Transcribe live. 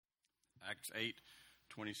Acts 8,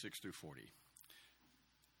 26 through 40.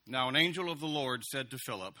 Now an angel of the Lord said to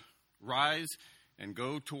Philip, "Rise and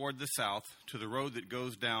go toward the south to the road that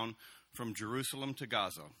goes down from Jerusalem to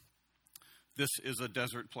Gaza. This is a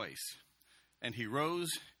desert place." And he rose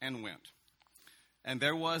and went. And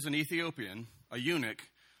there was an Ethiopian, a eunuch,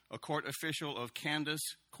 a court official of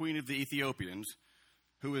Candace, queen of the Ethiopians,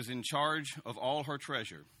 who was in charge of all her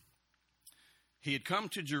treasure. He had come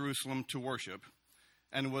to Jerusalem to worship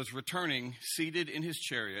and was returning seated in his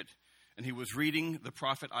chariot, and he was reading the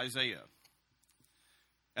prophet Isaiah.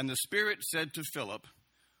 And the Spirit said to Philip,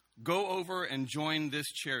 "Go over and join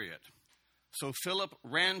this chariot." So Philip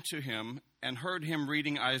ran to him and heard him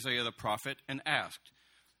reading Isaiah the prophet and asked,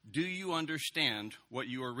 "Do you understand what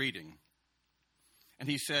you are reading?" And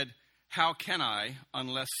he said, "How can I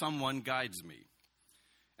unless someone guides me?"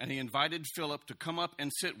 And he invited Philip to come up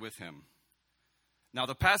and sit with him. Now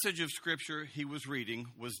the passage of Scripture he was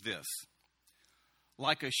reading was this: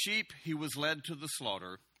 "Like a sheep he was led to the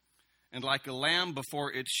slaughter, and like a lamb before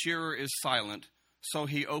its shearer is silent, so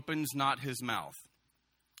he opens not his mouth.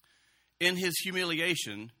 In his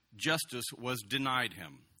humiliation, justice was denied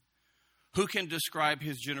him. Who can describe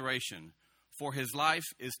his generation? For his life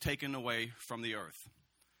is taken away from the earth."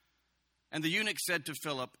 And the eunuch said to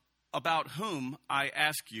Philip, "About whom, I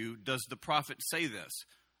ask you, does the prophet say this?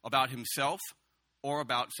 About himself or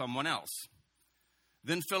about someone else?"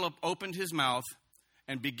 Then Philip opened his mouth,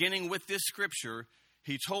 and beginning with this scripture,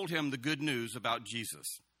 he told him the good news about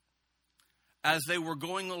Jesus. As they were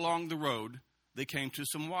going along the road, they came to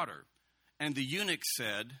some water. And the eunuch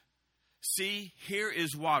said, "See, here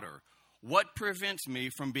is water. What prevents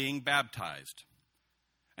me from being baptized?"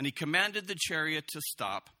 And he commanded the chariot to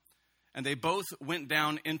stop, and they both went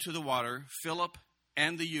down into the water, Philip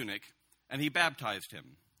and the eunuch, and he baptized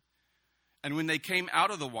him. And when they came out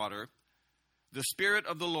of the water, the Spirit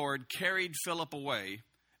of the Lord carried Philip away,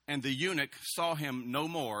 and the eunuch saw him no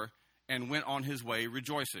more and went on his way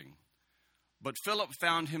rejoicing. But Philip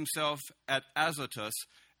found himself at Azotus,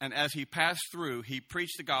 and as he passed through, he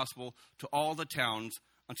preached the gospel to all the towns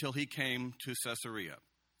until he came to Caesarea.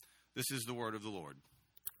 This is the word of the Lord.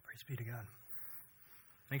 Praise be to God.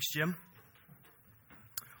 Thanks, Jim.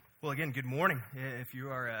 Well, again, good morning. If you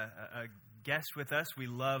are a guest with us, we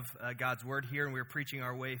love God's word here, and we're preaching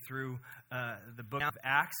our way through the book of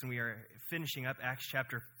Acts, and we are finishing up Acts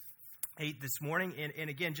chapter 8 this morning. And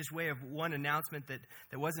again, just way of one announcement that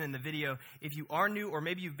wasn't in the video. If you are new, or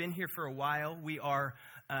maybe you've been here for a while, we are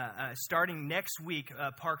starting next week,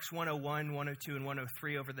 Parks 101, 102, and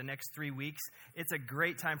 103 over the next 3 weeks. It's a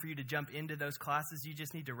great time for you to jump into those classes. You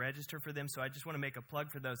just need to register for them, so I just want to make a plug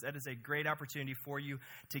for those. That is a great opportunity for you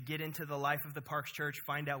to get into the life of the Parks Church,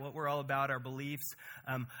 find out what we're all about, our beliefs,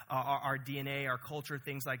 our DNA, our culture,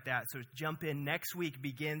 things like that. So jump in. Next week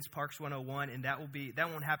begins Parks 101, and that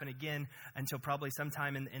won't happen again until probably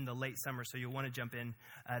sometime in the late summer, so you'll want to jump in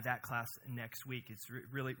that class next week. It's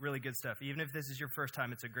really, really good stuff. Even if this is your first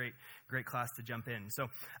time, it's a great class to jump in. So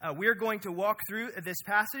we're going to walk through this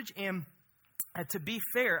passage, and to be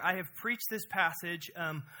fair, I have preached this passage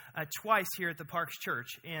twice here at the Parks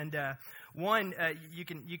Church. And one, you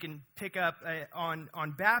can pick up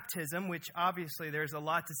on baptism, which obviously there's a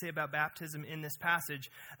lot to say about baptism in this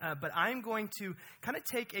passage. But I'm going to kind of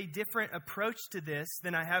take a different approach to this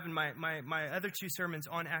than I have in my other two sermons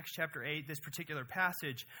on Acts chapter 8, this particular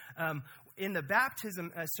passage. In the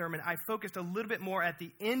baptism sermon, I focused a little bit more at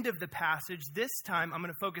the end of the passage. This time, I'm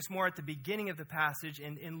going to focus more at the beginning of the passage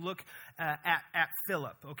and look at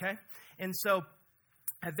Philip, okay? And so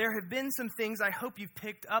there have been some things I hope you've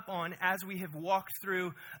picked up on as we have walked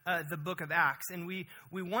through the book of Acts. And we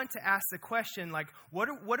want to ask the question, like, what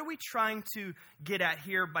are we trying to get at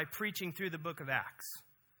here by preaching through the book of Acts?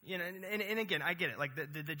 You know, and again, I get it. Like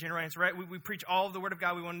the general answer, right? We preach all of the Word of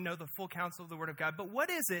God. We want to know the full counsel of the Word of God. But what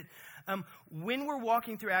is it when we're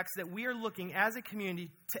walking through Acts that we are looking as a community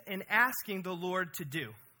and asking the Lord to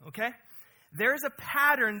do? Okay? There's a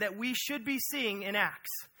pattern that we should be seeing in Acts.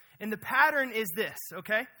 And the pattern is this,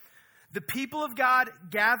 okay? The people of God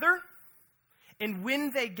gather. And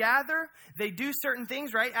when they gather, they do certain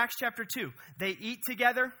things, right? Acts chapter 2. They eat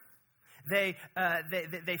together. They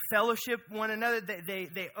fellowship one another.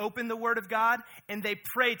 They open the Word of God, and they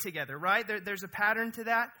pray together, right? There's a pattern to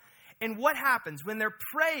that. And what happens? When they're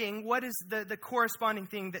praying, what is the corresponding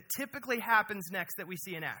thing that typically happens next that we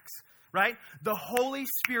see in Acts, right? The Holy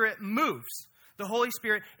Spirit moves. The Holy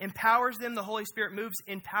Spirit empowers them. The Holy Spirit moves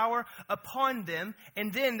in power upon them.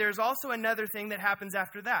 And then there's also another thing that happens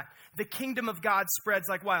after that. The kingdom of God spreads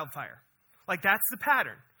like wildfire. Like, that's the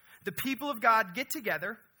pattern. The people of God get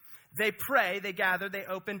together. They pray, they gather, they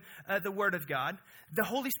open the Word of God. The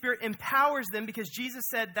Holy Spirit empowers them because Jesus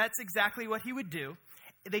said that's exactly what he would do.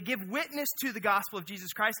 They give witness to the gospel of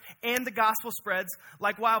Jesus Christ, and the gospel spreads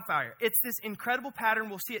like wildfire. It's this incredible pattern.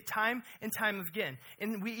 We'll see it time and time again.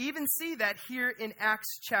 And we even see that here in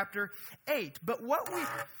Acts chapter 8. But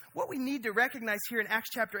what we need to recognize here in Acts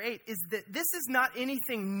chapter 8 is that this is not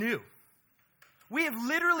anything new. We have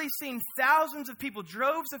literally seen thousands of people,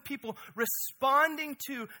 droves of people responding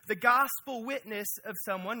to the gospel witness of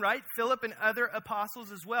someone, right? Philip and other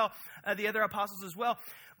apostles as well, the other apostles as well.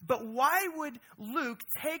 But why would Luke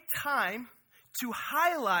take time to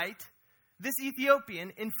highlight this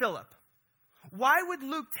Ethiopian in Philip? Why would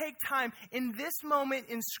Luke take time in this moment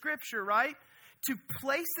in Scripture, right, to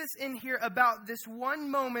place this in here about this one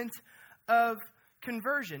moment of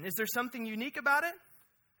conversion? Is there something unique about it?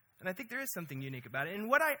 And I think there is something unique about it. And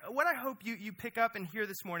what I hope you pick up and hear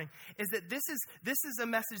this morning is that this is a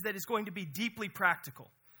message that is going to be deeply practical.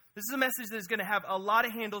 This is a message that is going to have a lot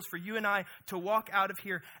of handles for you and I to walk out of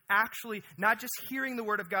here actually not just hearing the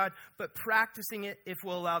Word of God, but practicing it if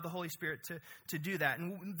we'll allow the Holy Spirit to do that.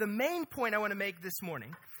 And the main point I want to make this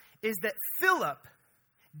morning is that Philip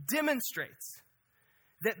demonstrates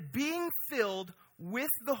that being filled with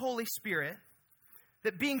the Holy Spirit,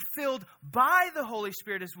 that being filled by the Holy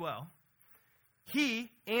Spirit as well,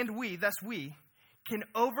 he and we, thus we, can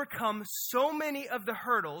overcome so many of the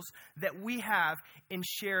hurdles that we have in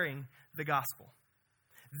sharing the gospel.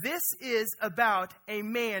 This is about a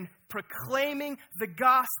man proclaiming the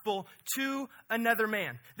gospel to another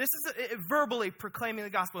man. This is verbally proclaiming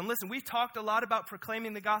the gospel. And listen, we've talked a lot about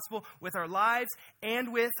proclaiming the gospel with our lives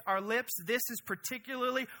and with our lips. This is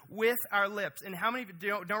particularly with our lips. And how many of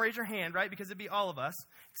you don't raise your hand, right? Because it'd be all of us,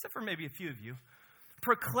 except for maybe a few of you.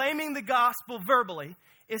 Proclaiming the gospel verbally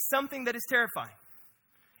is something that is terrifying.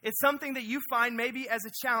 It's something that you find maybe as a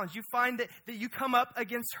challenge. You find that you come up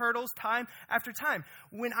against hurdles time after time.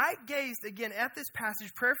 When I gazed again at this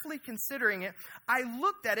passage, prayerfully considering it, I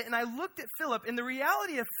looked at it and I looked at Philip. And the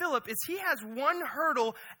reality of Philip is he has one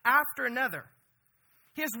hurdle after another.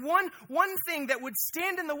 He has one thing that would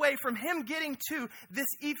stand in the way from him getting to this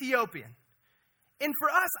Ethiopian. And for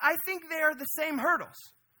us, I think they are the same hurdles.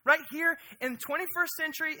 Right here in the 21st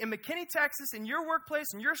century, in McKinney, Texas, in your workplace,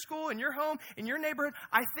 in your school, in your home, in your neighborhood,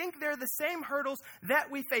 I think they're the same hurdles that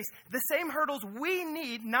we face. The same hurdles we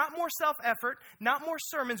need, not more self-effort, not more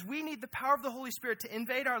sermons. We need the power of the Holy Spirit to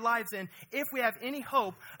invade our lives in if we have any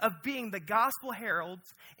hope of being the gospel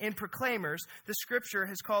heralds and proclaimers the Scripture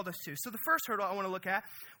has called us to. So the first hurdle I want to look at,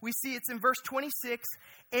 we see it's in verse 26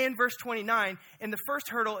 and verse 29. And the first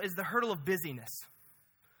hurdle is the hurdle of busyness.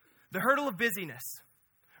 The hurdle of busyness.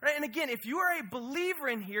 Right? And again, if you are a believer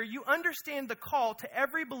in here, you understand the call to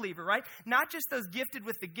every believer, right? Not just those gifted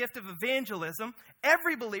with the gift of evangelism.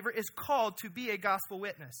 Every believer is called to be a gospel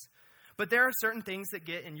witness. But there are certain things that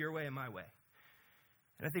get in your way and my way.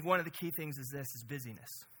 And I think one of the key things is busyness.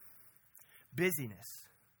 Busyness.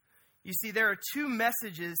 You see, there are two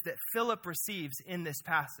messages that Philip receives in this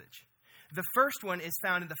passage. The first one is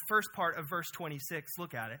found in the first part of verse 26.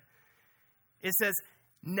 Look at it. It says,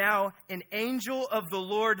 "Now an angel of the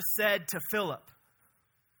Lord said to Philip."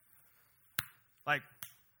 Like,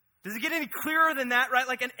 does it get any clearer than that, right?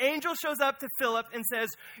 Like an angel shows up to Philip and says,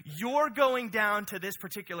 "You're going down to this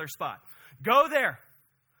particular spot. Go there."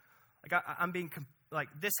 Like I'm being, like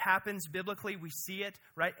this happens biblically. We see it,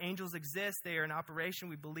 right? Angels exist. They are in operation.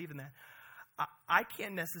 We believe in that. I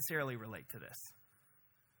can't necessarily relate to this.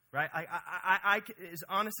 Right? I, as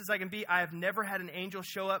honest as I can be, I have never had an angel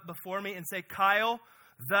show up before me and say, "Kyle,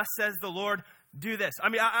 thus says the Lord, do this." I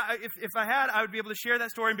mean, if I had, I would be able to share that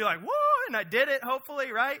story and be like, "Whoa," and I did it,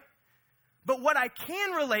 hopefully, right? But what I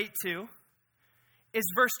can relate to is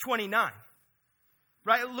verse 29.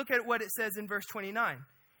 Right? Look at what it says in verse 29.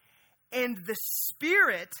 "And the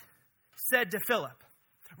Spirit said to Philip."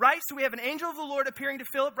 Right? So we have an angel of the Lord appearing to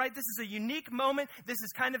Philip, right? This is a unique moment. This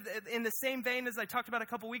is kind of in the same vein as I talked about a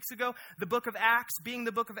couple weeks ago, the book of Acts being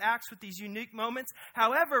the book of Acts with these unique moments.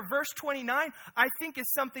 However, verse 29, I think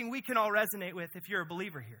is something we can all resonate with if you're a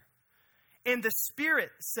believer here. "And the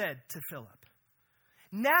Spirit said to Philip."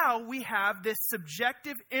 Now we have this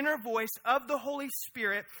subjective inner voice of the Holy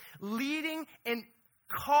Spirit leading and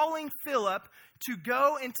calling Philip to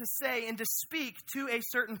go and to say and to speak to a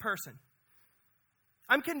certain person.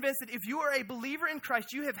 I'm convinced that if you are a believer in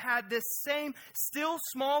Christ, you have had this same still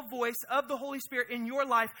small voice of the Holy Spirit in your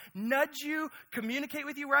life nudge you, communicate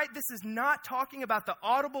with you, right? This is not talking about the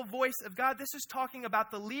audible voice of God. This is talking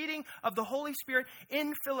about the leading of the Holy Spirit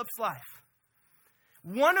in Philip's life.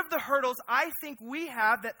 One of the hurdles I think we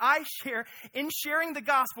have that I share in sharing the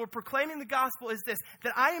gospel, proclaiming the gospel, is this,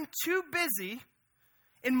 that I am too busy,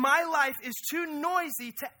 and my life is too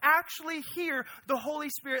noisy to actually hear the Holy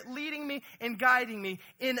Spirit leading me and guiding me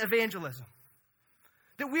in evangelism.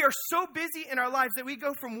 That we are so busy in our lives that we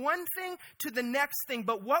go from one thing to the next thing.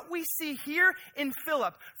 But what we see here in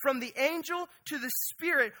Philip, from the angel to the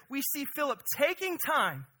Spirit, we see Philip taking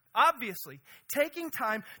time, obviously, taking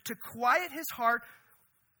time to quiet his heart.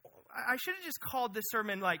 I should have just called this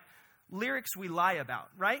sermon like lyrics we lie about,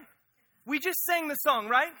 right? We just sang the song,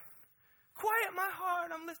 right? Quiet my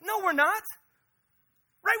heart, I'm listening. No, we're not.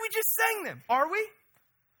 Right? We just sang them. Are we?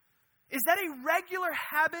 Is that a regular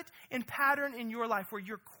habit and pattern in your life where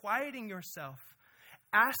you're quieting yourself,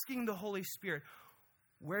 asking the Holy Spirit,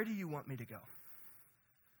 where do you want me to go?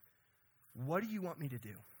 What do you want me to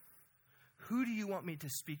do? Who do you want me to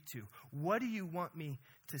speak to? What do you want me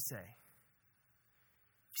to say?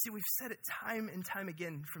 You see, we've said it time and time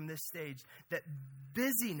again from this stage that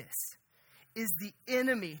busyness is the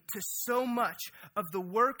enemy to so much of the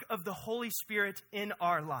work of the Holy Spirit in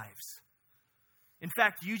our lives. In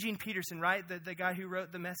fact, Eugene Peterson, right, the guy who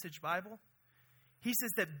wrote the Message Bible, he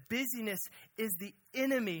says that busyness is the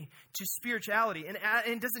enemy to spirituality. And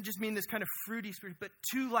it doesn't just mean this kind of fruity spirit, but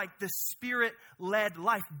to like the Spirit-led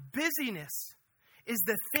life. Busyness is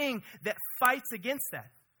the thing that fights against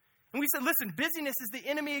that. And we said, listen, busyness is the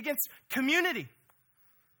enemy against community,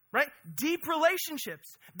 right? Deep relationships.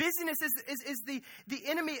 Busyness is the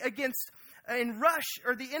enemy against, and rush,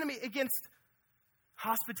 or the enemy against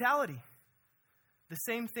hospitality. The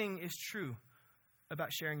same thing is true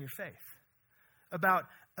about sharing your faith, about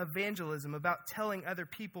evangelism, about telling other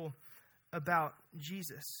people about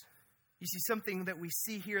Jesus. You see, something that we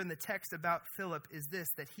see here in the text about Philip is this,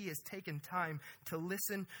 that he has taken time to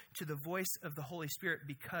listen to the voice of the Holy Spirit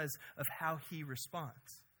because of how he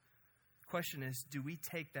responds. The question is, do we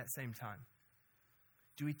take that same time?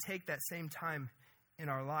 Do we take that same time in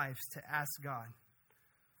our lives to ask God,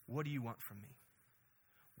 what do you want from me?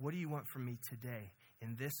 What do you want from me today,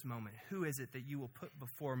 in this moment? Who is it that you will put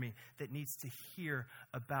before me that needs to hear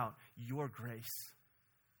about your grace?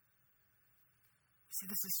 See,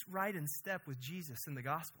 this is right in step with Jesus in the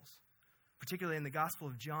Gospels. Particularly in the Gospel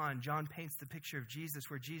of John, John paints the picture of Jesus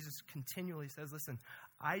where Jesus continually says, listen,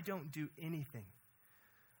 I don't do anything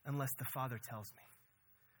unless the Father tells me.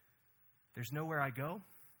 There's nowhere I go.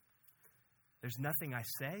 There's nothing I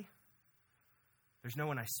say. There's no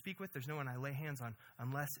one I speak with. There's no one I lay hands on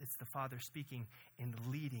unless it's the Father speaking and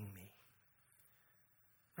leading me.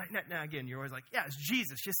 Right now, again, you're always like, yeah, it's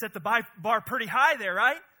Jesus. Just set the bar pretty high there,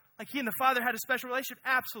 right? Like he and the Father had a special relationship?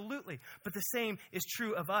 Absolutely. But the same is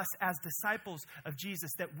true of us as disciples of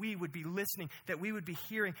Jesus, that we would be listening, that we would be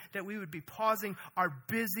hearing, that we would be pausing our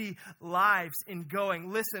busy lives and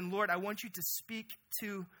going, listen, Lord, I want you to speak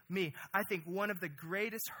to me. I think one of the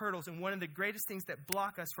greatest hurdles and one of the greatest things that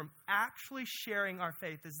block us from actually sharing our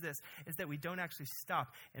faith is this, is that we don't actually stop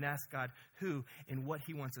and ask God who and what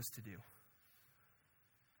he wants us to do.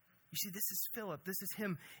 You see, this is Philip. This is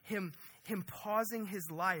him pausing his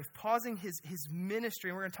life, pausing his ministry.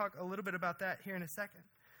 And we're going to talk a little bit about that here in a second.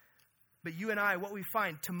 But you and I, what we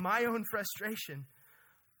find, to my own frustration,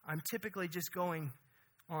 I'm typically just going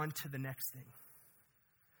on to the next thing.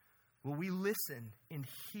 Will we listen and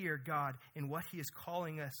hear God in what he is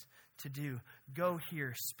calling us to do? Go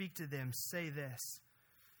here, speak to them, say this.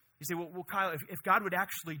 You say, well Kyle, if God would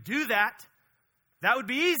actually do that, that would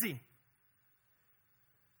be easy.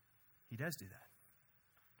 He does do that.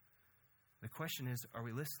 The question is, are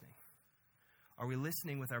we listening? Are we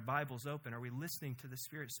listening with our Bibles open? Are we listening to the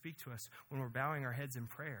Spirit speak to us when we're bowing our heads in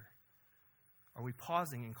prayer? Are we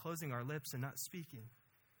pausing and closing our lips and not speaking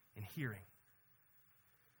and hearing?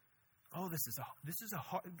 Oh, this is a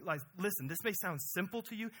hard, like, listen, this may sound simple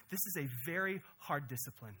to you. This is a very hard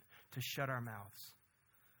discipline, to shut our mouths,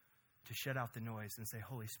 to shut out the noise and say,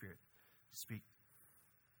 Holy Spirit, speak,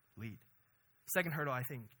 lead. Second hurdle, I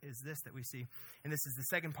think, is this that we see, and this is the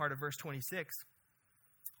second part of verse 26,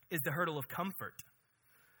 is the hurdle of comfort,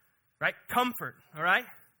 right? Comfort, all right?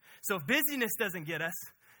 So if busyness doesn't get us,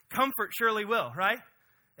 comfort surely will, right?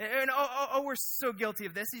 And we're so guilty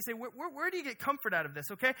of this. You say, where do you get comfort out of this,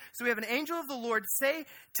 okay? So we have an angel of the Lord say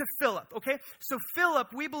to Philip, okay? So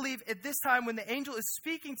Philip, we believe at this time when the angel is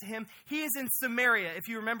speaking to him, he is in Samaria, if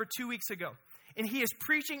you remember 2 weeks ago. And he is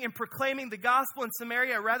preaching and proclaiming the gospel in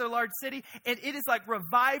Samaria, a rather large city. And it is like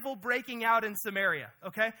revival breaking out in Samaria,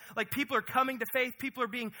 okay? Like people are coming to faith. People are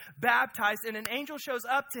being baptized. And an angel shows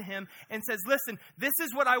up to him and says, listen, this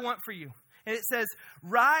is what I want for you. And it says,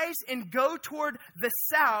 rise and go toward the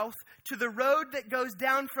south to the road that goes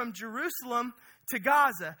down from Jerusalem to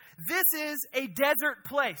Gaza. This is a desert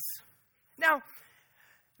place. Now,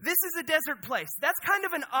 this is a desert place. That's kind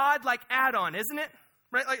of an odd, add-on, isn't it?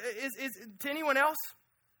 Right? Is to anyone else?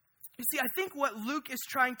 You see, I think what Luke is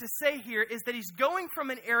trying to say here is that he's going from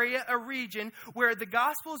an area, a region, where the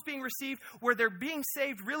gospel is being received, where they're being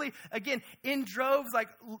saved really, again, in droves,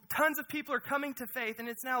 tons of people are coming to faith. And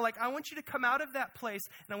it's now I want you to come out of that place,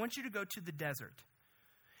 and I want you to go to the desert.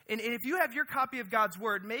 And if you have your copy of God's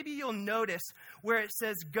Word, maybe you'll notice where it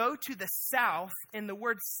says go to the south, and the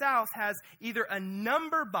word south has either a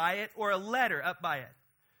number by it or a letter up by it.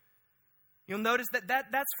 You'll notice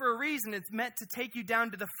that's for a reason. It's meant to take you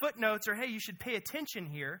down to the footnotes or, hey, you should pay attention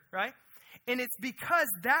here, right? And it's because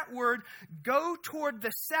that word, go toward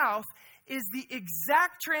the south, is the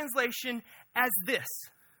exact translation as this.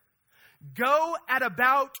 Go at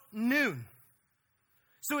about noon.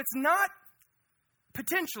 So it's not,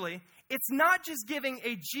 potentially, it's not just giving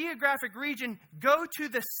a geographic region, go to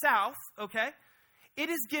the south, okay? It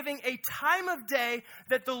is giving a time of day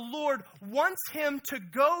that the Lord wants him to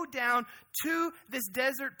go down to this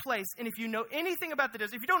desert place. And if you know anything about the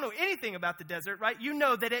desert, if you don't know anything about the desert, right, you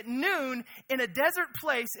know that at noon in a desert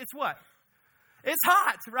place, it's what? It's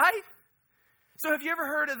hot, right? So have you ever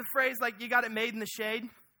heard of the phrase, you got it made in the shade,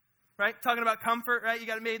 right? Talking about comfort, right? You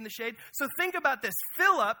got it made in the shade. So think about this.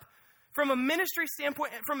 Philip, from a ministry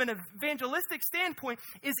standpoint, from an evangelistic standpoint,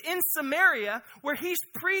 is in Samaria where he's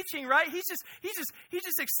preaching, right? He's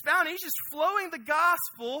just expounding, he's just flowing the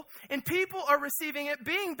gospel, and people are receiving it,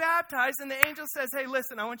 being baptized, and the angel says, hey,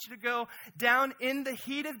 listen, I want you to go down in the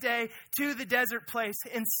heat of day to the desert place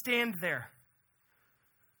and stand there.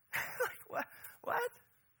 What?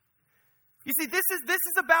 You see, this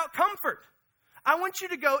is about comfort. I want you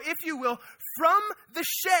to go, if you will, from the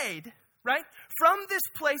shade, right? From this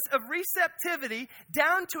place of receptivity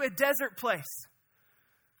down to a desert place.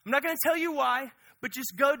 I'm not going to tell you why, but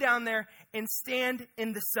just go down there and stand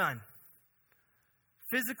in the sun.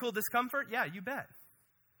 Physical discomfort? Yeah, you bet.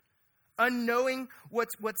 Unknowing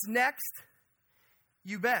what's next?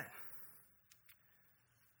 You bet.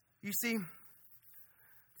 You see,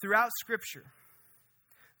 throughout Scripture,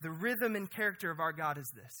 the rhythm and character of our God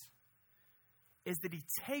is this, is that he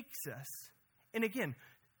takes us, and again,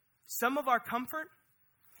 some of our comfort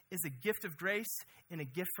is a gift of grace and a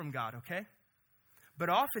gift from God, okay? But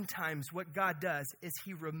oftentimes what God does is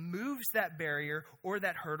he removes that barrier or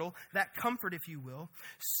that hurdle, that comfort, if you will,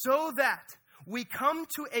 so that we come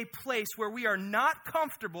to a place where we are not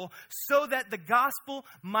comfortable so that the gospel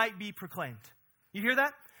might be proclaimed. You hear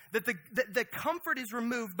that? That the comfort is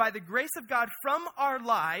removed by the grace of God from our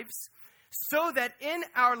lives so that in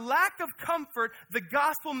our lack of comfort, the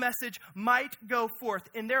gospel message might go forth.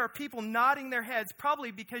 And there are people nodding their heads,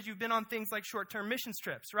 probably because you've been on things like short-term mission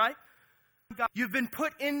trips, right? You've been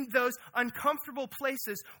put in those uncomfortable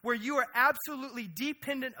places where you are absolutely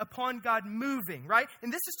dependent upon God moving, right?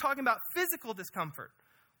 And this is talking about physical discomfort.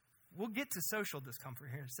 We'll get to social discomfort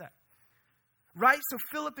here in a sec. Right? So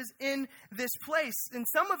Philip is in this place. And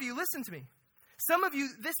some of you, listen to me. Some of you,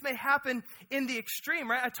 this may happen in the extreme,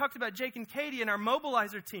 right? I talked about Jake and Katie and our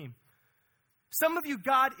mobilizer team. Some of you,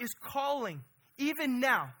 God is calling, even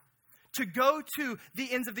now, to go to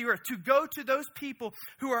the ends of the earth, to go to those people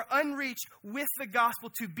who are unreached with the gospel,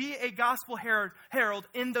 to be a gospel herald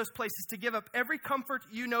in those places, to give up every comfort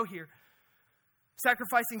you know here.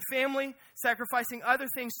 Sacrificing family, sacrificing other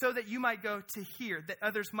things so that you might go to hear, that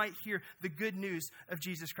others might hear the good news of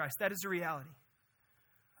Jesus Christ. That is a reality.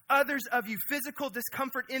 Others of you, physical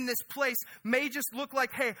discomfort in this place may just look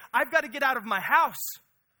like, hey, I've got to get out of my house.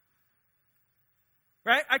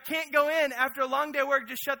 Right? I can't go in after a long day of work,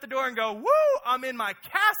 just shut the door and go, woo, I'm in my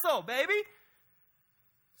castle, baby.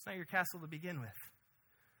 It's not your castle to begin with.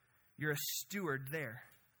 You're a steward there.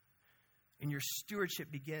 And your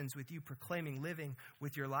stewardship begins with you proclaiming, living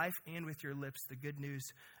with your life and with your lips, the good news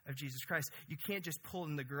of Jesus Christ. You can't just pull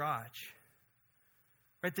in the garage.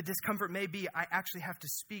 Right? The discomfort may be, I actually have to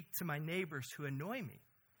speak to my neighbors who annoy me.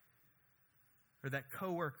 Or that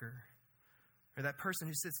coworker. Or that person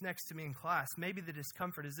who sits next to me in class. Maybe the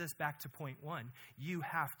discomfort is this, back to point one. You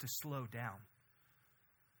have to slow down.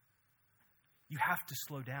 You have to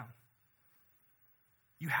slow down.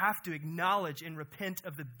 You have to acknowledge and repent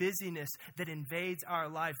of the busyness that invades our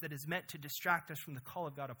lives, that is meant to distract us from the call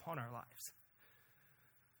of God upon our lives.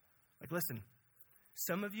 Like, listen,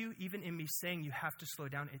 some of you, even in me saying you have to slow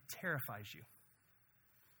down, it terrifies you.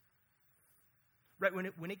 Right?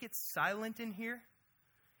 When it gets silent in here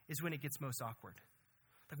is when it gets most awkward.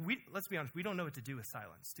 Like, let's be honest, we don't know what to do with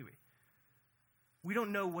silence, do we? We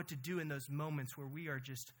don't know what to do in those moments where we are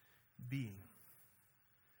just being.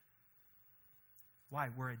 Why?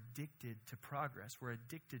 We're addicted to progress. We're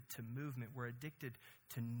addicted to movement. We're addicted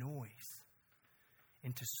to noise.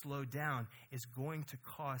 And to slow down is going to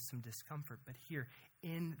cause some discomfort. But here,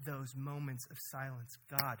 in those moments of silence,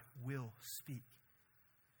 God will speak.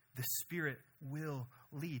 The Spirit will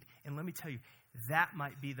lead. And let me tell you, that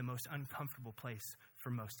might be the most uncomfortable place for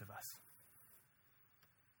most of us.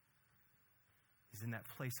 Is in that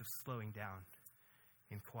place of slowing down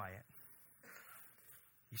in quiet.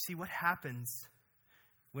 You see, what happens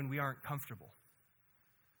when we aren't comfortable?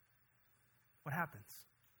 What happens?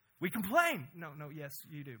 We complain. No, yes,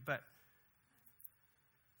 you do. But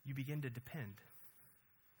you begin to depend.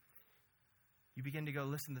 You begin to go,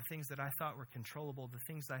 listen, the things that I thought were controllable, the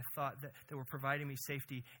things I thought that were providing me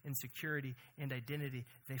safety and security and identity,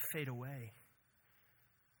 they fade away.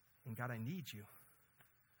 And God, I need you.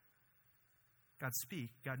 God, speak.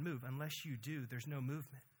 God, move. Unless you do, there's no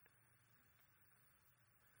movement.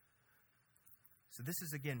 So this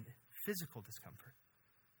is, again, physical discomfort.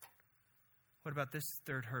 What about this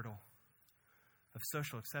third hurdle of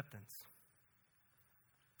social acceptance?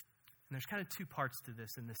 And there's kind of two parts to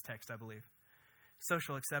this in this text, I believe.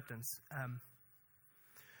 Social acceptance.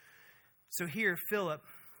 So here, Philip,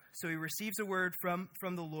 so he receives a word from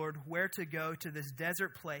the Lord where to go to this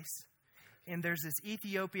desert place. And there's this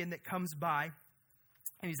Ethiopian that comes by,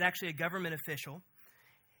 and he's actually a government official.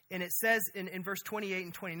 And it says in verse 28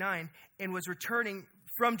 and 29, and was returning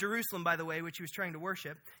from Jerusalem, by the way, which he was trying to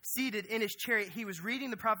worship, seated in his chariot, he was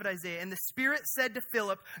reading the prophet Isaiah. And the Spirit said to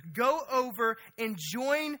Philip, go over and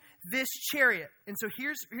join this chariot. And so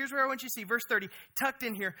here's where I want you to see, verse 30, tucked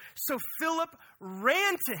in here. So Philip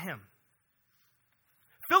ran to him.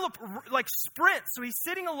 Philip sprints. So he's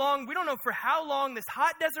sitting along, we don't know for how long, this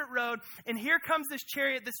hot desert road. And here comes this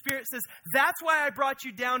chariot. The Spirit says, that's why I brought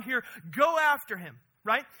you down here. Go after him.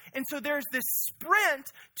 Right? And so there's this sprint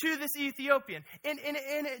to this Ethiopian. And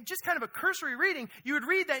just kind of a cursory reading, you would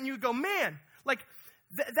read that and you would go, man,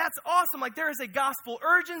 that's awesome. Like there is a gospel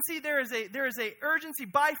urgency. There is a urgency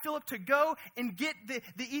by Philip to go and get the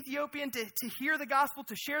Ethiopian to hear the gospel,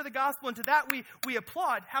 to share the gospel. And to that we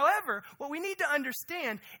applaud. However, what we need to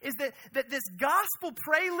understand is that this gospel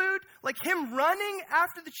prelude, like him running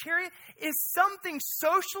after the chariot, is something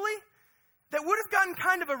socially that would have gotten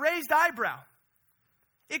kind of a raised eyebrow.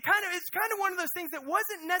 It's kind of one of those things that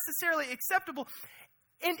wasn't necessarily acceptable.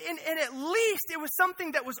 And at least it was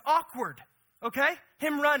something that was awkward. Okay?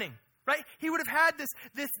 Him running. Right? He would have had this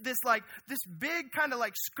big kind of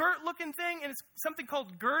like skirt looking thing, and it's something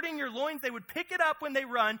called girding your loins. They would pick it up when they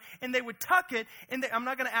run, and they would tuck it. And I'm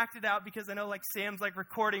not going to act it out because I know like Sam's like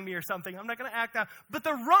recording me or something. I'm not going to act out. But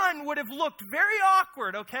the run would have looked very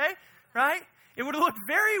awkward, okay? Right? It would have looked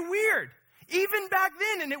very weird. Even back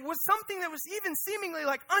then, and it was something that was even seemingly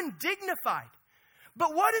like undignified.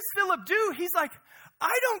 But what does Philip do? He's like,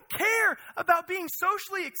 I don't care about being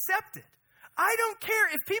socially accepted. I don't care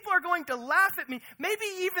if people are going to laugh at me. Maybe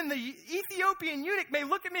even the Ethiopian eunuch may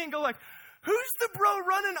look at me and go like, who's the bro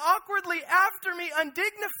running awkwardly after me,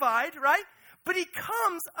 undignified, right? But he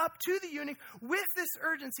comes up to the eunuch with this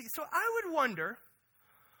urgency. So I would wonder,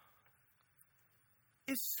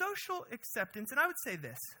 is social acceptance, and I would say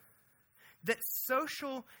this, that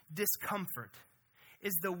social discomfort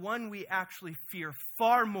is the one we actually fear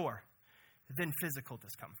far more than physical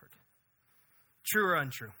discomfort. True or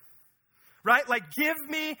untrue? Right? Like, give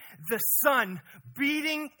me the sun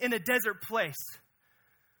beating in a desert place.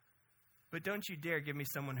 But don't you dare give me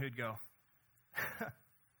someone who'd go,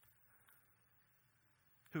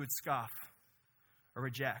 who would scoff or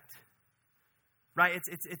reject. Right?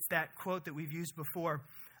 It's that quote that we've used before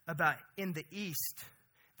about in the East,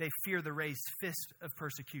 they fear the raised fist of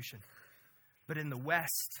persecution. But in the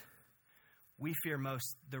West, we fear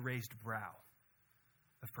most the raised brow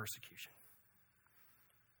of persecution.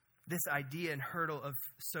 This idea and hurdle of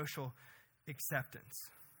social acceptance.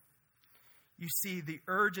 You see the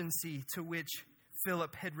urgency to which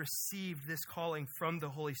Philip had received this calling from the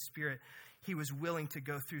Holy Spirit. He was willing to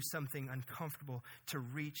go through something uncomfortable to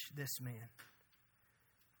reach this man.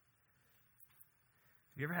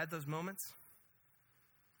 Have you ever had those moments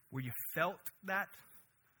where you felt that?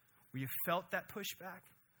 Where you felt that pushback?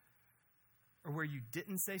 Or where you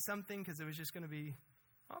didn't say something because it was just going to be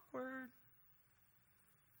awkward?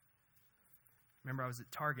 Remember, I was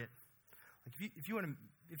at Target. Like if you want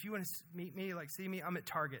to meet me, like see me, I'm at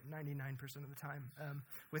Target 99% of the time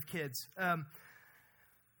with kids.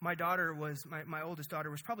 My daughter was my oldest daughter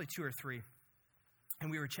was probably 2 or 3, and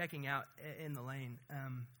we were checking out in the lane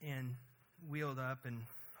and wheeled up, and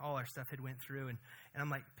all our stuff had went through, and I'm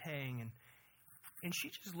like paying, and And she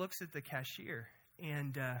just looks at the cashier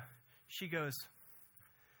and she goes,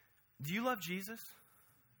 "Do you love Jesus?"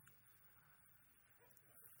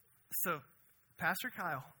 So, Pastor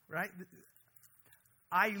Kyle, right?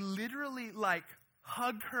 I literally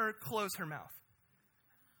hugged her, closed her mouth.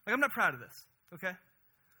 I'm not proud of this, okay?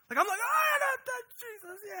 I'm like, "Oh, that's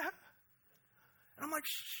Jesus, yeah." And I'm like,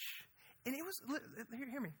 "Shh." And it was,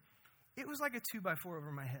 hear me. It was like a 2x4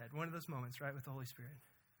 over my head. One of those moments, right, with the Holy Spirit.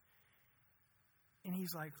 And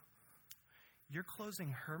he's like, "You're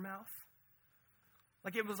closing her mouth?"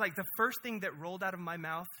 It was like the first thing that rolled out of my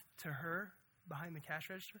mouth to her behind the cash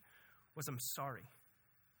register was, "I'm sorry.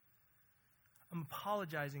 I'm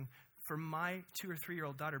apologizing for my 2 or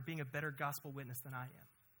 3-year-old daughter being a better gospel witness than I am."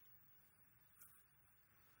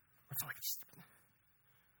 So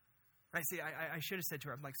right? See, I should have said to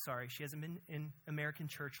her, I'm like, "Sorry, she hasn't been in American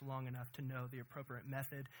church long enough to know the appropriate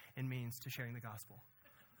method and means to sharing the gospel."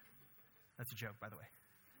 That's a joke, by the way.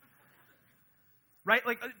 Right?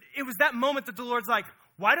 It was that moment that the Lord's like,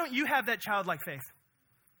 "Why don't you have that childlike faith?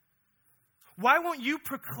 Why won't you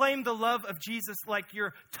proclaim the love of Jesus like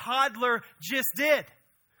your toddler just did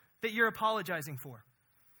that you're apologizing for?"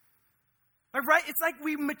 Right? It's like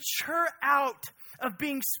we mature out of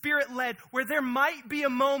being Spirit-led, where there might be a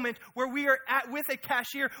moment where we are with a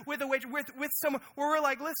cashier, with a waitress, with someone, where we're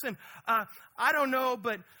like, "Listen, I don't know,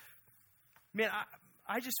 but man,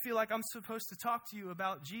 I just feel like I'm supposed to talk to you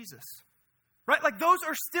about Jesus." Right? Those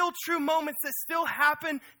are still true moments that still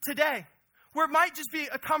happen today. Where it might just be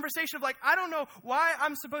a conversation of "I don't know why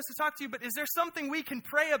I'm supposed to talk to you, but is there something we can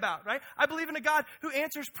pray about?" Right? I believe in a God who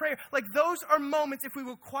answers prayer. Those are moments, if we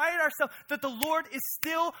will quiet ourselves, that the Lord is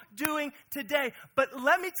still doing today. But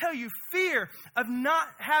let me tell you, fear of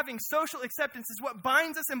not having social acceptance is what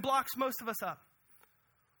binds us and blocks most of us up.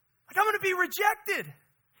 I'm going to be rejected.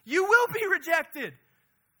 You will be rejected.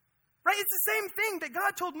 Right? It's the same thing that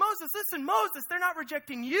God told Moses. "Listen, Moses, they're not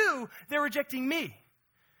rejecting you, they're rejecting me."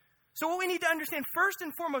 So what we need to understand first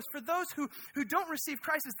and foremost for those who don't receive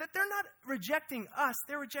Christ is that they're not rejecting us,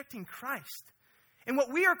 they're rejecting Christ. And what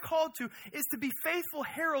we are called to is to be faithful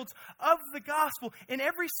heralds of the gospel in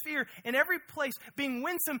every sphere, in every place, being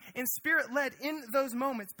winsome and Spirit-led in those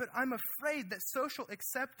moments. But I'm afraid that social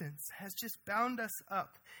acceptance has just bound us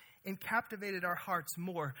up and captivated our hearts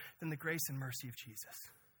more than the grace and mercy of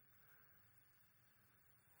Jesus.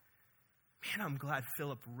 Man, I'm glad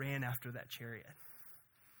Philip ran after that chariot.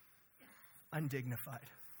 Undignified.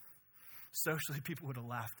 Socially, people would have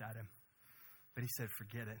laughed at him. But he said,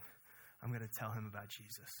 "Forget it. I'm going to tell him about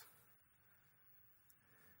Jesus."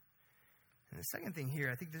 And the second thing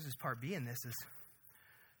here, I think this is part B in this, is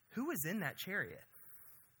who was in that chariot?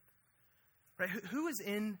 Right? Who was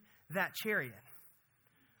in that chariot?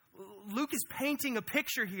 Luke is painting a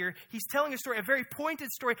picture here. He's telling a story, a very pointed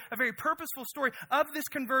story, a very purposeful story of this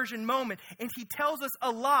conversion moment. And he tells us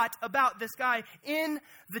a lot about this guy in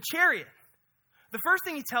the chariot. The first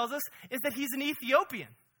thing he tells us is that he's an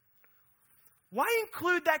Ethiopian. Why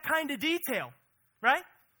include that kind of detail, right?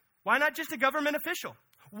 Why not just a government official?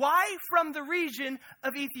 Why from the region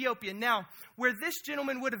of Ethiopia? Now, where this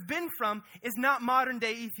gentleman would have been from is not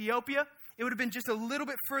modern-day Ethiopia. It would have been just a little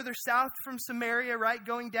bit further south from Samaria, right?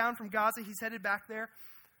 Going down from Gaza, he's headed back there.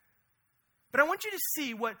 But I want you to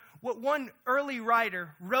see what one early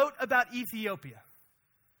writer wrote about Ethiopia.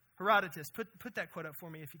 Herodotus, put that quote up for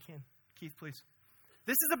me if you can. Keith, please.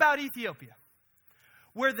 This is about Ethiopia.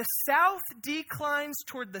 "Where the south declines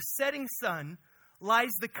toward the setting sun lies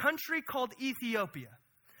the country called Ethiopia,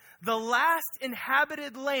 the last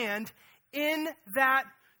inhabited land in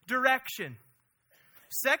that direction."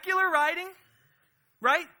 Secular writing,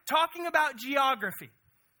 right? Talking about geography.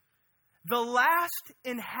 The last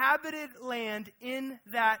inhabited land in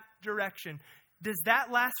that direction. Does that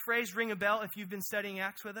last phrase ring a bell if you've been studying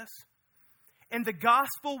Acts with us? "And the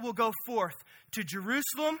gospel will go forth to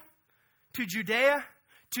Jerusalem, to Judea,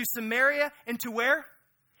 to Samaria, and to where?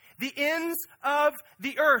 The ends of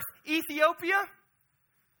the earth." Ethiopia,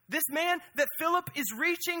 this man that Philip is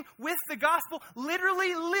reaching with the gospel,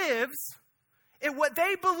 literally lives in what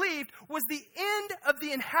they believed was the end of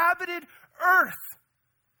the inhabited earth.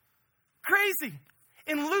 Crazy.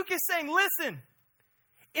 And Luke is saying, listen,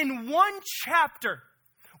 in one chapter,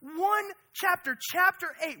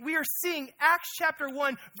 chapter 8, we are seeing Acts chapter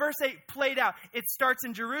 1, verse 8 played out. It starts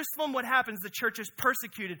in Jerusalem. What happens? The church is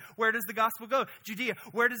persecuted. Where does the gospel go? Judea.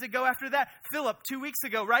 Where does it go after that? Philip, 2 weeks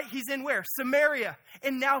ago, right? He's in where? Samaria.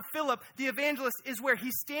 And now Philip, the evangelist, is where?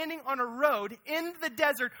 He's standing on a road in the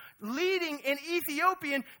desert, leading an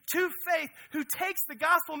Ethiopian to faith, who takes the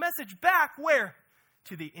gospel message back where?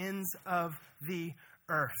 To the ends of the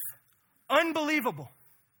earth. Unbelievable.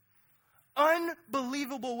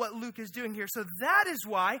 unbelievable what Luke is doing here. So that is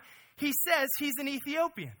why he says he's an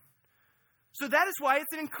Ethiopian. So that is why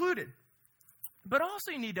it's included. But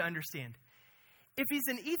also you need to understand, if he's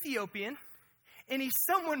an Ethiopian and he's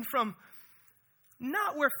someone from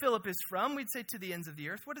not where Philip is from, we'd say to the ends of the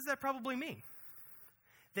earth, what does that probably mean?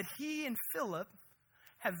 That he and Philip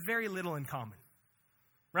have very little in common,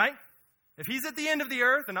 right? If he's at the end of the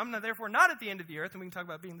earth, and I'm therefore not at the end of the earth, and we can talk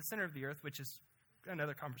about being the center of the earth, which is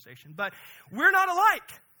another conversation, but we're not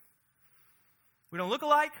alike. We don't look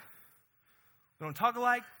alike. We don't talk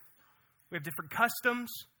alike. We have different customs.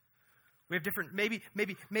 We have different, maybe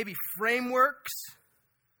frameworks.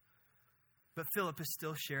 But Philip is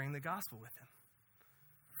still sharing the gospel with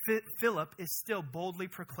him. Philip is still boldly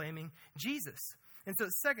proclaiming Jesus. And so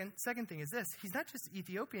the second thing is this. He's not just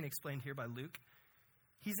Ethiopian explained here by Luke.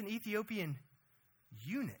 He's an Ethiopian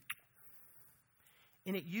eunuch.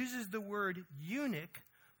 And it uses the word eunuch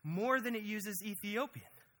more than it uses Ethiopian.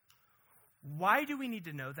 Why do we need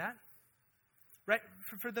to know that? Right?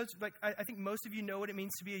 For those, I think most of you know what it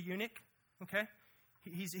means to be a eunuch. Okay?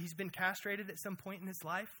 He's been castrated at some point in his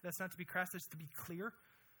life. That's not to be crass, that's to be clear.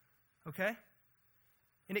 Okay?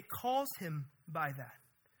 And it calls him by that.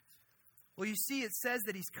 Well, you see, it says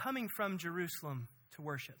that he's coming from Jerusalem to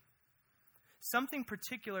worship. Something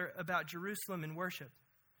particular about Jerusalem and worship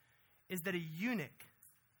is that a eunuch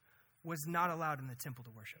was not allowed in the temple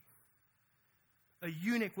to worship. A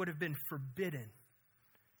eunuch would have been forbidden.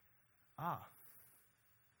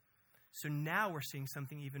 So now we're seeing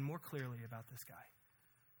something even more clearly about this guy.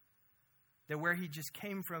 That where he just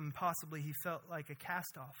came from, possibly he felt like a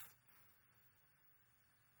cast-off,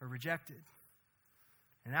 or rejected,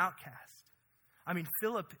 an outcast. I mean,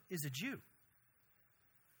 Philip is a Jew.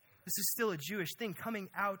 This is still a Jewish thing, coming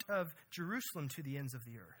out of Jerusalem to the ends of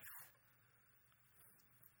the earth.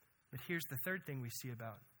 But here's the third thing we see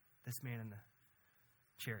about this man in the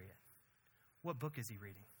chariot. What book is he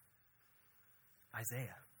reading?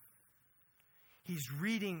 Isaiah. He's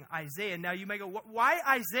reading Isaiah. Now you may go, why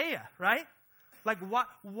Isaiah, right? Like,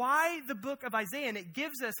 why the book of Isaiah? And it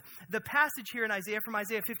gives us the passage here in Isaiah from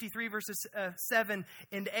Isaiah 53, verses 7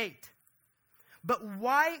 and 8. But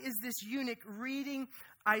why is this eunuch reading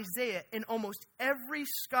Isaiah? And almost every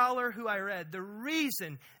scholar who I read, the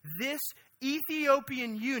reason this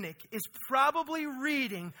Ethiopian eunuch is probably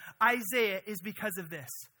reading Isaiah is because of this.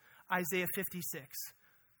 Isaiah 56.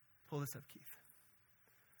 Pull this up, Keith.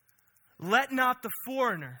 Let not the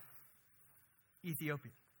foreigner,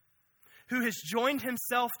 Ethiopian, who has joined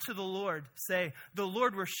himself to the Lord, say, the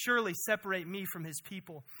Lord will surely separate me from his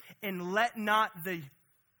people. And let not the,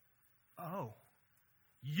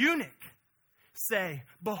 eunuch say,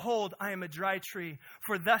 behold, I am a dry tree.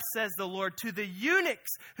 For thus says the Lord, to the eunuchs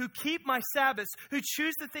who keep my Sabbaths, who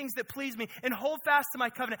choose the things that please me, and hold fast to my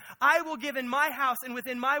covenant, I will give in my house and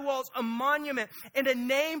within my walls a monument and a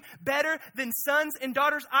name better than sons and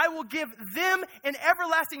daughters. I will give them an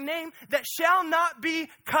everlasting name that shall not be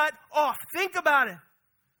cut off. Think about it.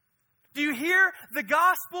 Do you hear the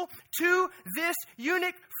gospel to this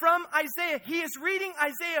eunuch from Isaiah? He is reading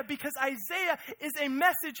Isaiah because Isaiah is a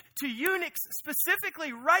message to eunuchs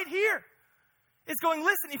specifically right here. It's going,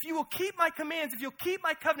 listen, if you will keep my commands, if you'll keep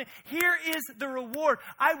my covenant, here is the reward.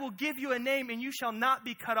 I will give you a name and you shall not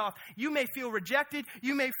be cut off. You may feel rejected.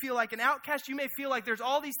 You may feel like an outcast. You may feel like there's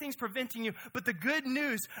all these things preventing you. But the good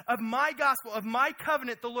news of my gospel, of my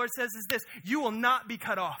covenant, the Lord says is this: you will not be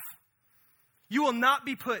cut off. You will not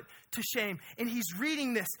be put to shame. And he's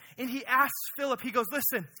reading this and he asks Philip, he goes,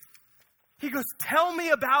 listen, he goes, tell me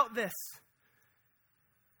about this.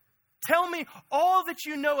 Tell me all that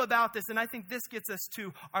you know about this. And I think this gets us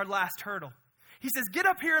to our last hurdle. He says, get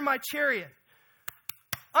up here in my chariot.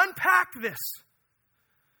 Unpack this.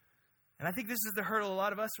 And I think this is the hurdle a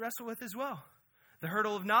lot of us wrestle with as well. The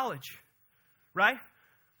hurdle of knowledge, right?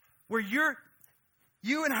 Where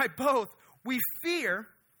you and I both, we fear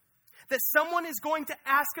that someone is going to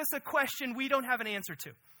ask us a question we don't have an answer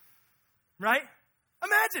to. Right?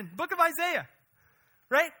 Imagine, book of Isaiah.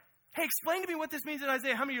 Right? Hey, explain to me what this means in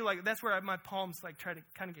Isaiah. How many of you are like, that's where my palms like try to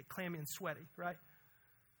kind of get clammy and sweaty, right?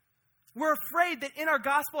 We're afraid that in our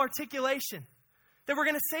gospel articulation, that we're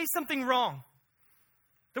going to say something wrong.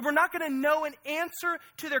 That we're not going to know an answer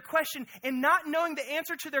to their question. And not knowing the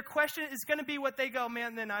answer to their question is going to be what they go,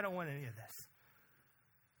 man, then I don't want any of this.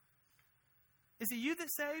 Is it you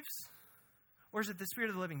that saves? Or is it the Spirit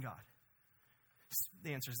of the living God?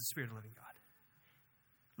 The answer is the Spirit of the living God.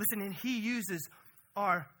 Listen, and he uses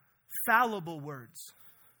our fallible words,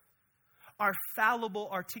 are fallible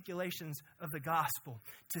articulations of the gospel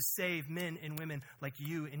to save men and women like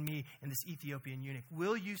you and me and this Ethiopian eunuch.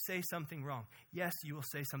 Will you say something wrong? Yes, you will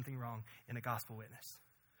say something wrong in a gospel witness.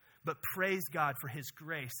 But praise God for his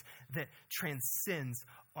grace that transcends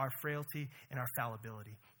our frailty and our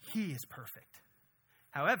fallibility. He is perfect.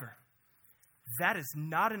 However, that is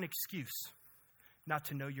not an excuse not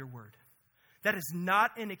to know your word. That is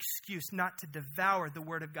not an excuse not to devour the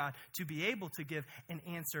word of God, to be able to give an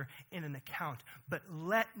answer in an account. But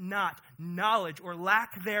let not knowledge or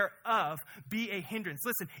lack thereof be a hindrance.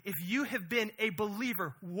 Listen, if you have been a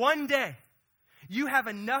believer one day, you have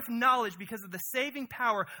enough knowledge because of the saving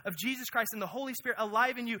power of Jesus Christ and the Holy Spirit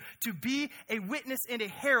alive in you to be a witness and a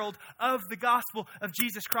herald of the gospel of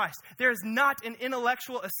Jesus Christ. There is not an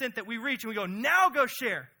intellectual assent that we reach and we go, now go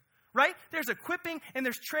share. Right? There's equipping and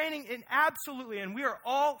there's training, and absolutely, and we are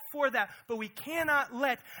all for that. But we cannot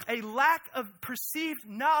let a lack of perceived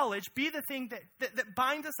knowledge be the thing that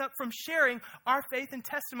binds us up from sharing our faith and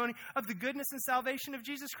testimony of the goodness and salvation of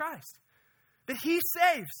Jesus Christ. That he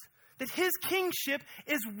saves. That his kingship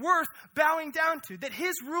is worth bowing down to. That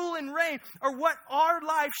his rule and reign are what our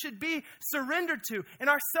life should be surrendered to. And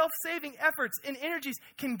our self-saving efforts and energies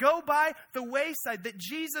can go by the wayside. That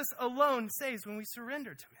Jesus alone saves when we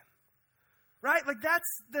surrender to him. Right? Like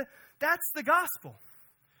that's the gospel.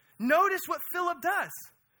 Notice what Philip does.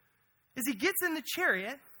 Is he gets in the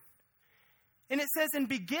chariot, and it says, in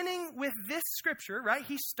beginning with this scripture, right?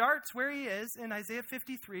 He starts where he is in Isaiah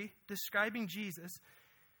 53, describing Jesus.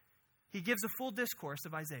 He gives a full discourse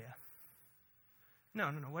of Isaiah.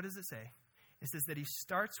 No. What does it say? It says that he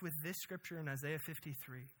starts with this scripture in Isaiah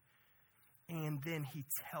 53, and then he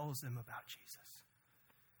tells them about Jesus.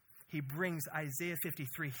 He brings Isaiah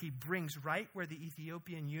 53, he brings right where the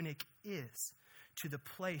Ethiopian eunuch is to the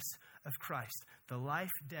place of Christ, the life,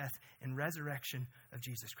 death, and resurrection of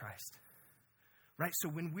Jesus Christ. Right? So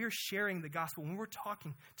when we're sharing the gospel, when we're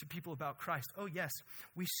talking to people about Christ, oh yes,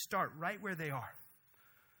 we start right where they are.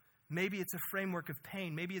 Maybe it's a framework of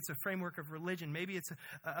pain. Maybe it's a framework of religion. Maybe it's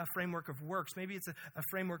a framework of works. Maybe it's a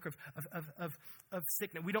framework of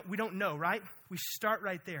sickness. We don't know, right? We start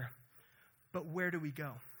right there. But where do we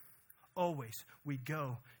go? Always, we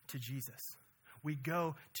go to Jesus. We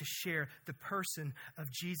go to share the person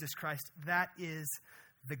of Jesus Christ. That is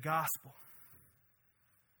the gospel.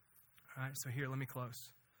 All right, so here, let me close.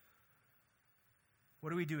 What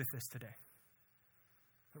do we do with this today?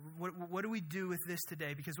 What do we do with this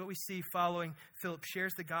today? Because what we see following Philip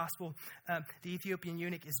shares the gospel, the Ethiopian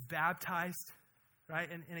eunuch is baptized. Right?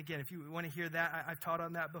 And again, if you want to hear that, I've taught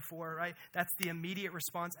on that before, right? That's the immediate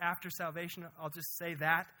response after salvation. I'll just say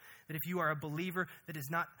that if you are a believer that is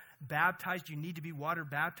not baptized, you need to be water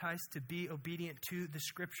baptized to be obedient to the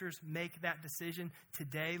scriptures. Make that decision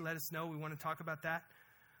today. Let us know. We want to talk about that.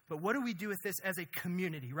 But what do we do with this as a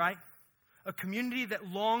community, right? A community that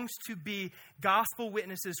longs to be gospel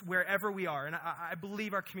witnesses wherever we are. And I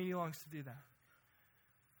believe our community longs to do that.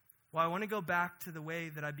 Well, I want to go back to the way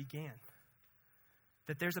that I began.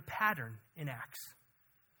 That there's a pattern in Acts.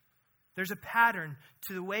 There's a pattern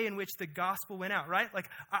to the way in which the gospel went out, right? Like,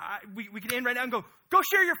 we can end right now and go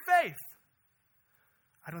share your faith.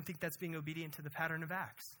 I don't think that's being obedient to the pattern of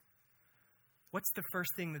Acts. What's the first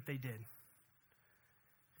thing that they did?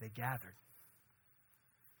 They gathered.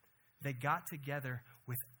 They got together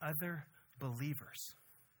with other believers.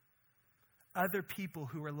 Other people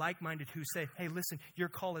who are like-minded who say, hey, listen, your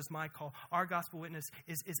call is my call. Our gospel witness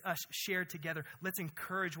is us shared together. Let's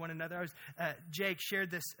encourage one another. Jake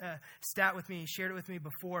shared this stat with me. He shared it with me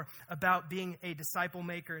before about being a disciple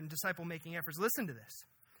maker and disciple-making efforts. Listen to this.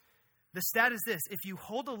 The stat is this. If you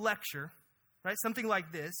hold a lecture, right, something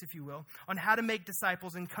like this, if you will, on how to make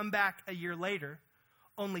disciples and come back a year later,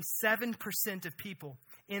 only 7% of people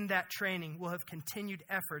in that training will have continued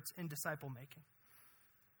efforts in disciple-making.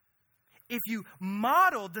 If you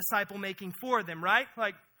model disciple-making for them, right?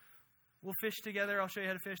 Like, we'll fish together, I'll show you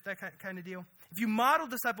how to fish, that kind of deal. If you model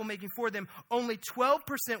disciple-making for them, only 12%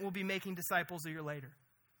 will be making disciples a year later.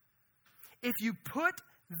 If you put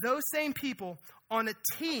those same people on a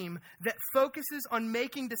team that focuses on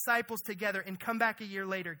making disciples together and come back a year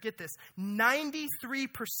later, get this, 93%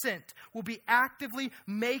 will be actively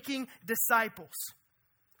making disciples.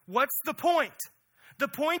 What's the point? The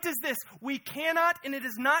point is this: we cannot, and it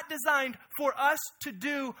is not designed for us to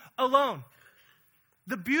do alone.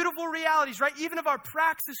 The beautiful realities, right, even of our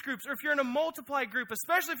praxis groups, or if you're in a multiply group,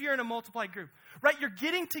 especially if you're in a multiply group, right, you're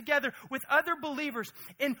getting together with other believers.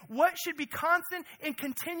 And what should be constant and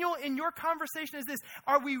continual in your conversation is this: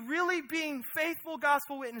 are we really being faithful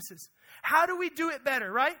gospel witnesses? How do we do it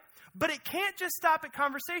better, right? But it can't just stop at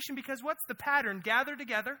conversation, because what's the pattern? Gather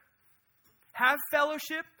together, have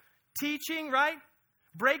fellowship, teaching, right?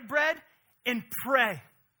 Break bread and pray.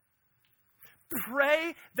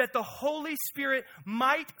 Pray that the Holy Spirit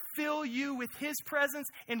might fill you with His presence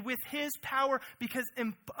and with His power, because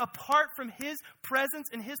apart from His presence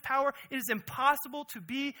and His power, it is impossible to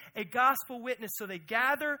be a gospel witness. So they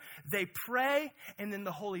gather, they pray, and then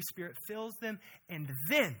the Holy Spirit fills them, and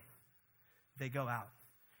then they go out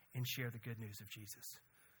and share the good news of Jesus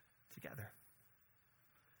together.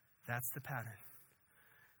 That's the pattern.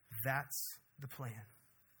 That's the plan.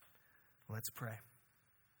 Let's pray.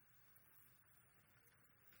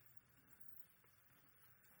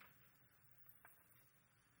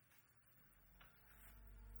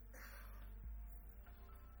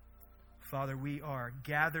 Father, we are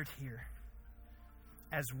gathered here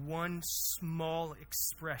as one small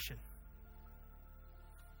expression,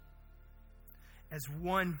 as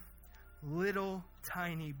one little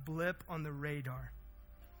tiny blip on the radar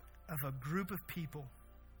of a group of people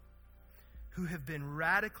who have been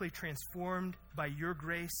radically transformed by your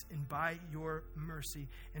grace and by your mercy.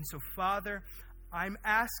 And so, Father, I'm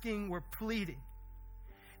asking, we're pleading,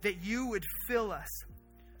 that you would fill us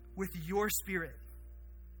with your Spirit.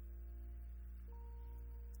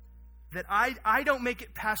 That I don't make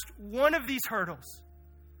it past one of these hurdles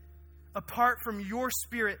apart from your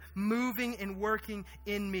Spirit moving and working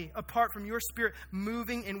in me, apart from your Spirit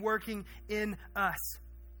moving and working in us.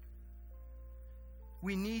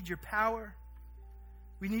 We need your power.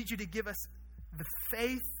 We need you to give us the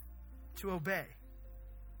faith to obey.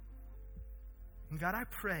 And God, I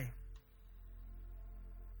pray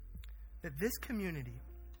that this community,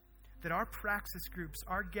 that our praxis groups,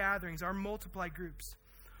 our gatherings, our multiply groups,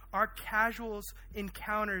 our casual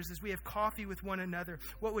encounters as we have coffee with one another,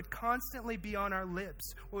 what would constantly be on our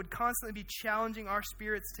lips, what would constantly be challenging our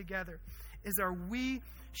spirits together, is, are we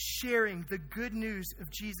sharing the good news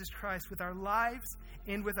of Jesus Christ with our lives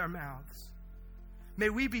and with our mouths? May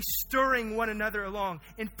we be stirring one another along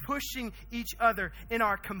and pushing each other in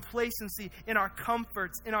our complacency, in our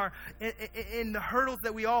comforts, in the hurdles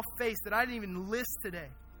that we all face that I didn't even list today.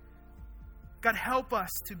 God, help us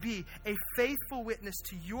to be a faithful witness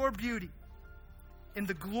to your beauty and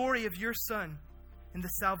the glory of your Son and the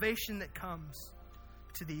salvation that comes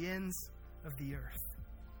to the ends of the earth.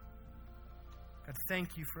 God,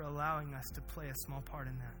 thank you for allowing us to play a small part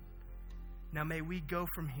in that. Now may we go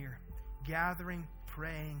from here, gathering,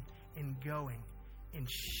 praying, and going and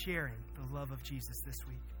sharing the love of Jesus this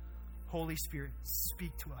week. Holy Spirit,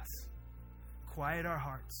 speak to us. Quiet our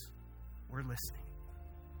hearts. We're listening.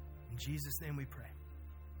 In Jesus' name we pray.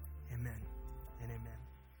 Amen and amen.